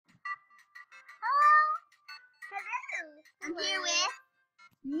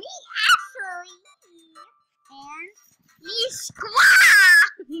Me, Ashley. And me,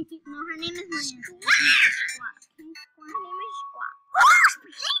 Squaw. No, her name is Miranda. Squaw. Her name is Squaw.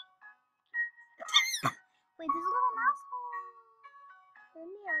 Wait, there's a little mouse hole.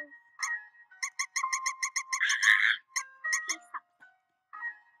 Okay, stop.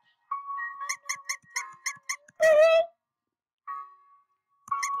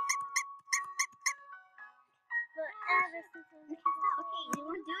 Okay, you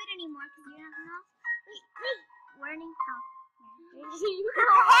won't do it anymore because you don't know. Wait. Warning. Oh. What the heck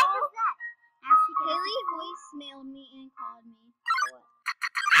is that? Haley voicemailed me and called me. What?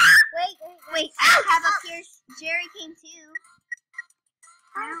 Wait. I have up here. Jerry came too.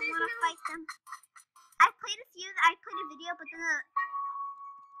 I don't want to fight them. I played a video, but then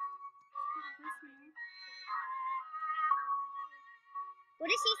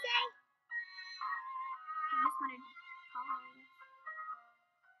what did she say? I just wanted to call her.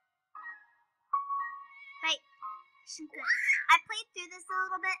 Right. I played through this a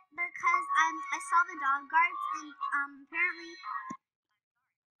little bit because I saw the dog guards and apparently you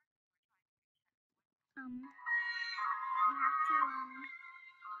have to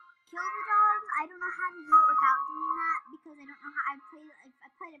kill the dogs. I don't know how to do it without doing that because I don't know how. I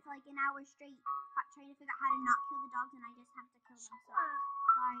played it for like an hour straight trying to figure out how to not kill the dogs, and I just have to kill them. So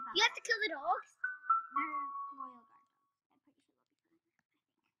sorry about that. You have to kill the dogs? They're royal guard dogs. I'm pretty sure they'll be fine.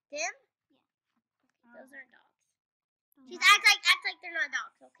 Them? Yeah. Those are dogs. Just act like they're not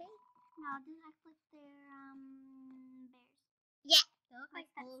dogs, okay? No, just act like they're bears. Yeah. They look like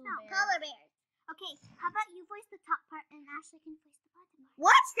polar bears. Okay, how about you voice the top part and Ashley can voice the bottom part?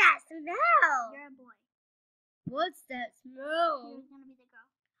 What's that smell? You're a boy. What's that smell? You're gonna be the girl.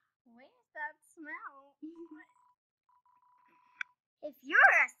 Where's that smell? If you're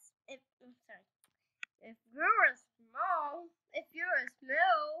a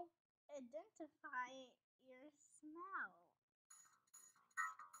smell, identify your smell.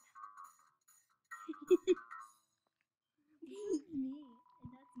 Me.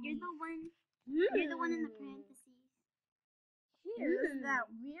 You're the one. You're the one in the parentheses. Here's that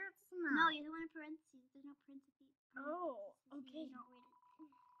weird smell. No, you're the one in parentheses. There's no parentheses. Oh, okay. You don't read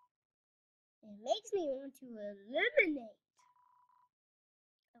it. It makes me want to eliminate.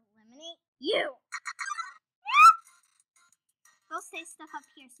 Eliminate? You! Go say stuff up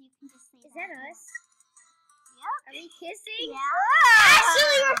here so you can just say Is that us? Yep. Are we kissing? Yeah. Oh!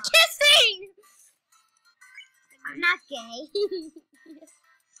 Actually, we're kissing! I'm not gay.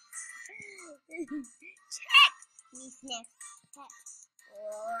 Check! Me sniff. Check.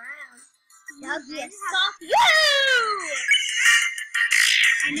 Wow. Doggy is soft. Woo!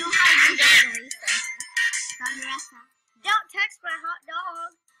 I know how to do that, Lisa. Don't touch my hot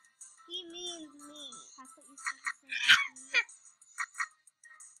dog. He means me. That's what you're supposed to say.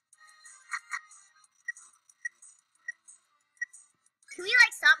 Can we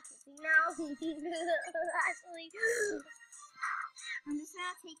stop kissing now? Actually, I'm just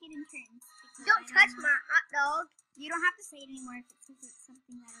gonna take it in turns. Don't touch my hot dog. You don't have to say it anymore if it's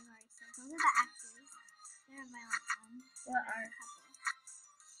something that I've already said. Those are the actors. They're a violent one. What are?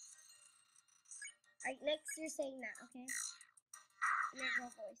 Alright, next you're saying that, okay? Make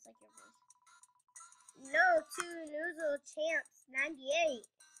your voice, like your voice. No, 2 Noozle Champs, 98.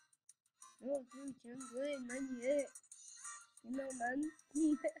 No, 2 Champs, 98. You know, man.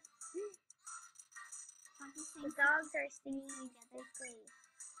 The dogs are staying sickly.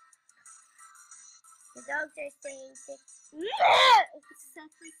 The dogs are staying sick.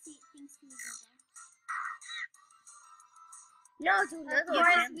 Suckly things to each other. No, 2 Noozle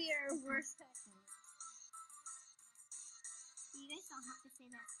Champs. We are worse sections. You guys don't have to say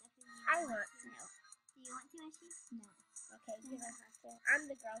that stuff if you I want to. Do you want to, Ashley? No. Okay, you don't have to. I'm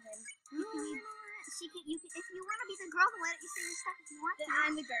the girl then. If you want to be the girl, then why don't you say your stuff if you want to? Then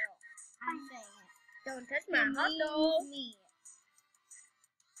I'm the girl. I'm saying it. Don't touch my hot dog. Me.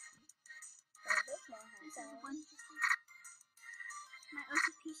 Don't touch my hot This is dog. one. My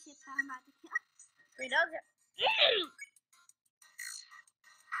OCP ship that I'm about to kill. The dogs are...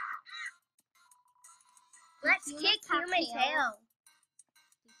 Let's kick human tail.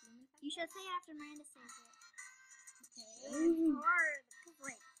 You should say it after Miranda says it. Okay. It's hard.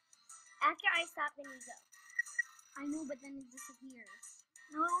 Wait. After I stop, then you go. I know, but then it disappears.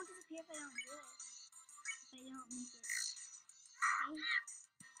 No, it won't disappear if I don't do it. If I don't make it. Okay?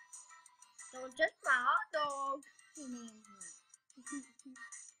 Don't touch my hot dog. He names me.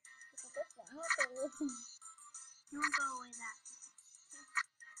 Don't touch my hot dog. You won't go away that fast.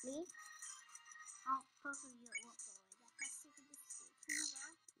 Me? Oh, both of you won't go away that fast.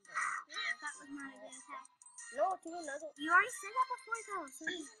 That was not a good attack. No, to another. You already said that before, though, so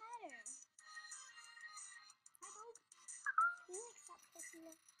it doesn't matter. Hi, dog. Can you like stop pushing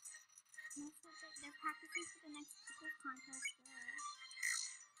it? They're practicing for the next pickle contest.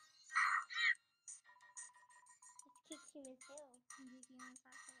 Let's kick human tail. These humans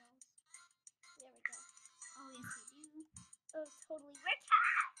have tails. There we go. Oh, yes, we do. Oh, totally. We're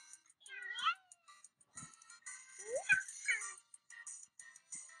cats!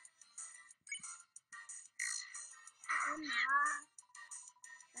 Emma.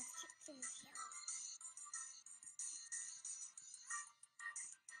 Let's kick human tail.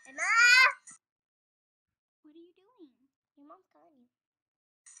 Emma! What are you doing? Your mom's calling you.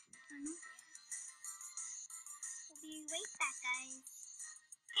 I know. We'll be right back, guys.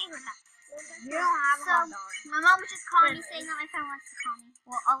 Hey, we're back. You don't have a hot dog. My mom was just calling me, saying that my friend wants to call me.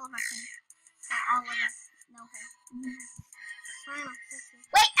 Well, all of our friends. So all of us know her. Fine, I'll kiss you.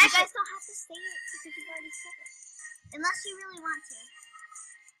 Wait, You actually, guys don't have to say it because you've already said it. unless you really want to.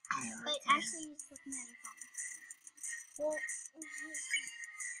 But actually, you're just looking at your phone. Well,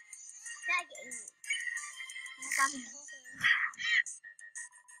 Dad,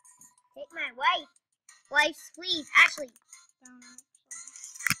 take my wife. Wife, please. Ashley. Don't actually.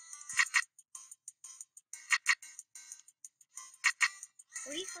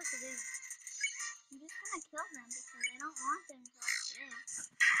 What are you supposed to do? I'm just gonna kill them because I don't want them to live.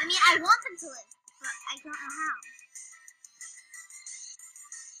 I mean, I want them to live, but I don't know how.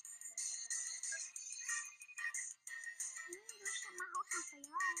 Go set my house on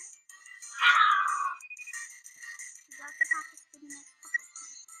fire. You got to practice for the next couple of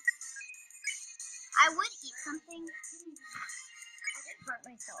times. I would eat something. I did hurt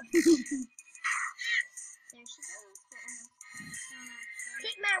myself. There she goes. We're almost done, actually.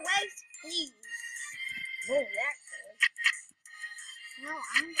 Take my wife, please. Oh, that's good. No,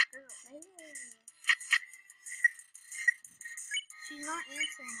 I'm the girl. She's not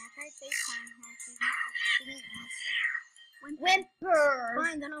answering. I tried FaceTime her. She didn't answer. Whimper.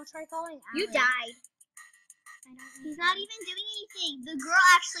 Fine, then I'll try calling Allie. You died. I don't. He's not even doing anything. The girl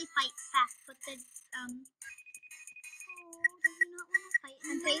actually fights back, but the Oh, does he not want to fight?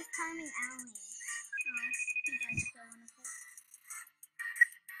 I'm FaceTiming Allie. Oh, he does still want to fight.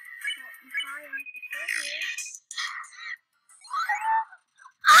 Well, I'm sorry, I have to kill you.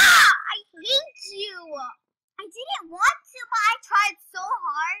 Ah! I hate you! I didn't want to, but I tried so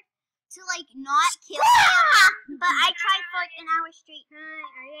hard to, like, not kill him. But I tried for, like, an hour straight. Hi,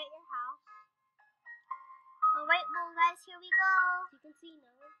 are you at your house? Alright, well, guys, here we go. You can see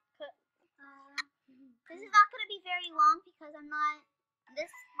now. This is not going to be very long because I'm not... This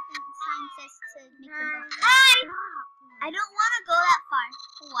sign says to make them go. Hi! I don't want to go that far.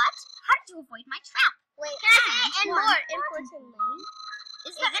 What? How did you avoid my trap? Wait, Can I say it and more? importantly,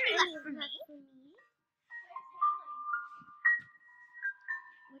 Is there any left for me?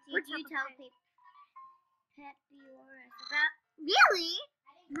 What do you tell Papyrus about? Really?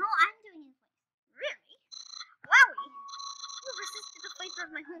 No, I'm doing his voice. Really? Wowie. You resisted the flavor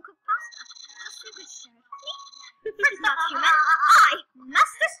of my home-cooked pasta. How stupid should me? First not human. I,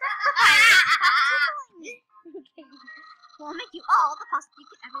 Master Chef Papyrus. Okay. Will make you all the pasta you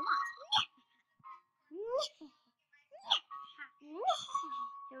could ever want.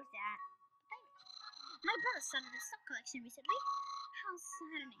 Who's that? My brother started a stock collection recently. How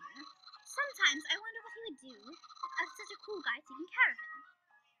saddening. Sometimes I wonder what he would do with such a cool guy taking care of him.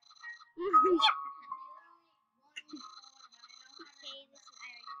 Okay, this is I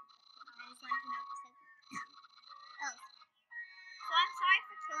just wanted to know if he said else. So I'm sorry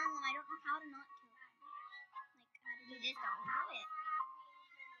for killing them. I don't know how to not kill them. Like how to do this. Don't do it.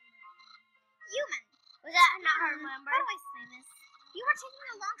 Human. Was that not her How number? do I say this? You were taking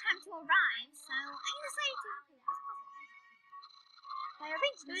a long time to arrive, so I decided to help you with this puzzle. I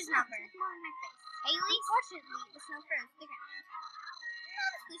arranged the Whose snow number? to look more in my face. Haley? Unfortunately, the snow froze to the ground. Now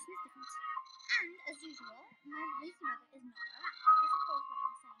the solution is different. And, as usual, my lazy brother is nowhere around. I suppose what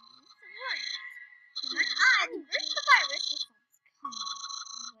I'm saying is, worry not. Human, I, the great Papyrus, will solve this. Come on,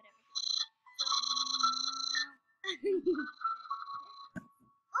 whatever.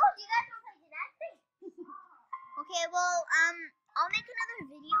 Oh, do you guys want to play gymnastics? Okay, well, I'll make another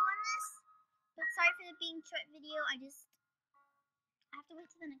video on this. But sorry for the being short video. I have to wait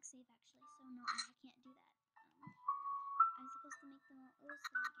till the next save actually. So no, I can't do that. I'm supposed to make them all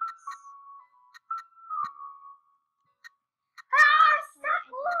awesome, I guess. Ah, stop!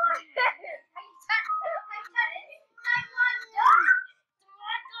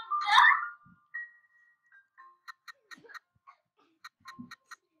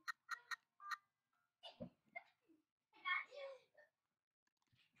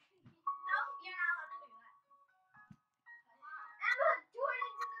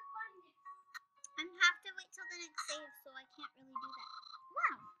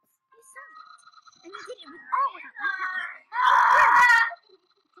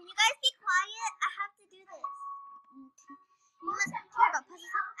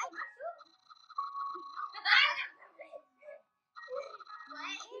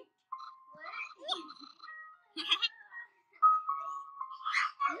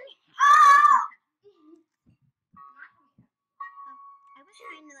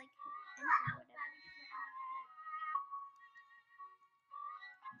 trying to like enter or whatever.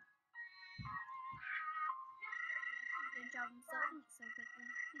 Good job in solving it so quickly.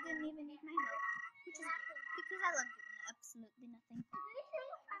 You didn't even need my help, which is good because I love doing absolutely nothing.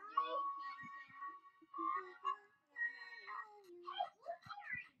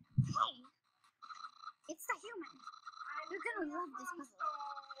 Hey, it's the human. You're gonna love this puzzle.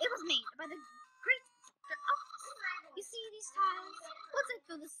 It was made by the great Dr. Octopus. You see these tiles? Once I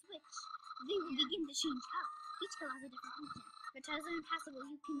throw the switch, they will begin to change color. Each color has a different function. The tiles are impassable,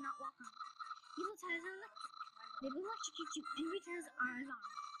 you cannot walk on them. Yellow tiles are electric. They will electrocute you, and red tiles are alarmed.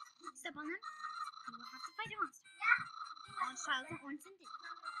 Step on them, you will have to fight a monster. Orange tiles are orange scented.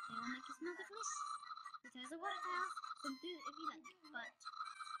 They will make you smell delicious. The tiles are water tiles, so do it if you like, but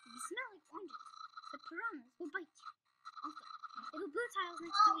if you smell like oranges, the piranhas will bite you. Also, if a blue tile is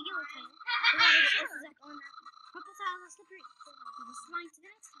next to a yellow tile, the water will also suck on that. Purple tiles are slippery. You will slide to the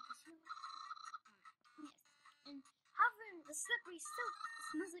next tile. Yes, and hovering the slippery soap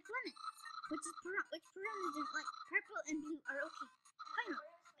smells like lemon, which piranhas don't like. Purple and blue are okay. Finally,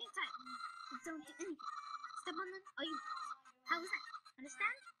 pink tile. But don't do anything. Step on them, or you won't. How was that?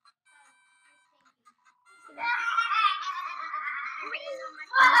 Understand?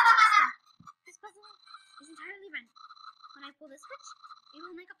 This puzzle is entirely random. When I pull the switch, it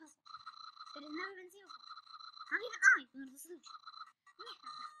will make a puzzle that has never been seen before. Not even I know the solution.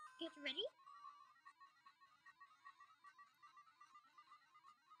 Get ready?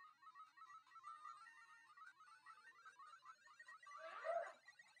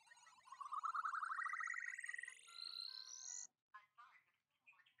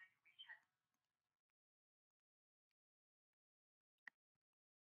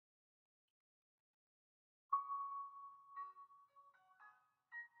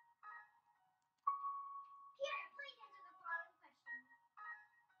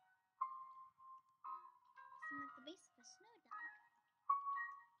 I'm at the base of a snow dog.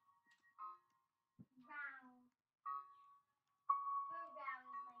 Brown. Brown is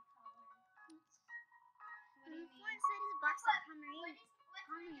my color. What do you mean? One side is a black side Pomeranian.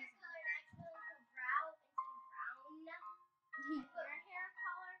 What's your color actually? So brown instead of brown? Your hair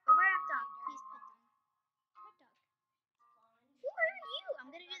color? The where-up dog. Please put them. What dog? Who are you?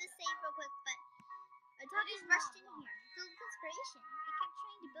 I'm gonna do the save real quick, but a dog is rushed in here, filled with inspiration. It kept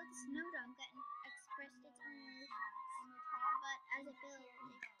trying to build a snow dog that expressed its own emotions. But as it built, it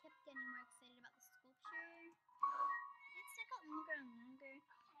kept getting more excited about the sculpture. It still got longer and longer.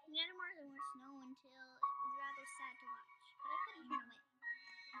 It added more and more snow until it was rather sad to watch. But I couldn't turn away.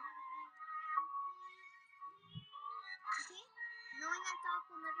 Okay? Knowing that dog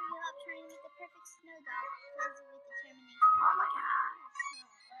will never give up trying to make the perfect snow dog fills you with determination. Oh my gosh.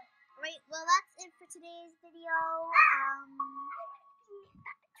 Right, well that's it for today's video.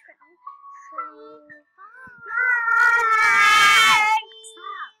 So bye.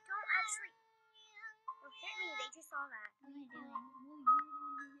 Stop. Don't actually. Don't hit me. They just saw that. What am I doing? Well, you're the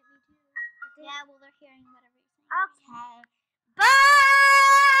one who hit me too. Yeah, well they're hearing whatever you're saying. Okay.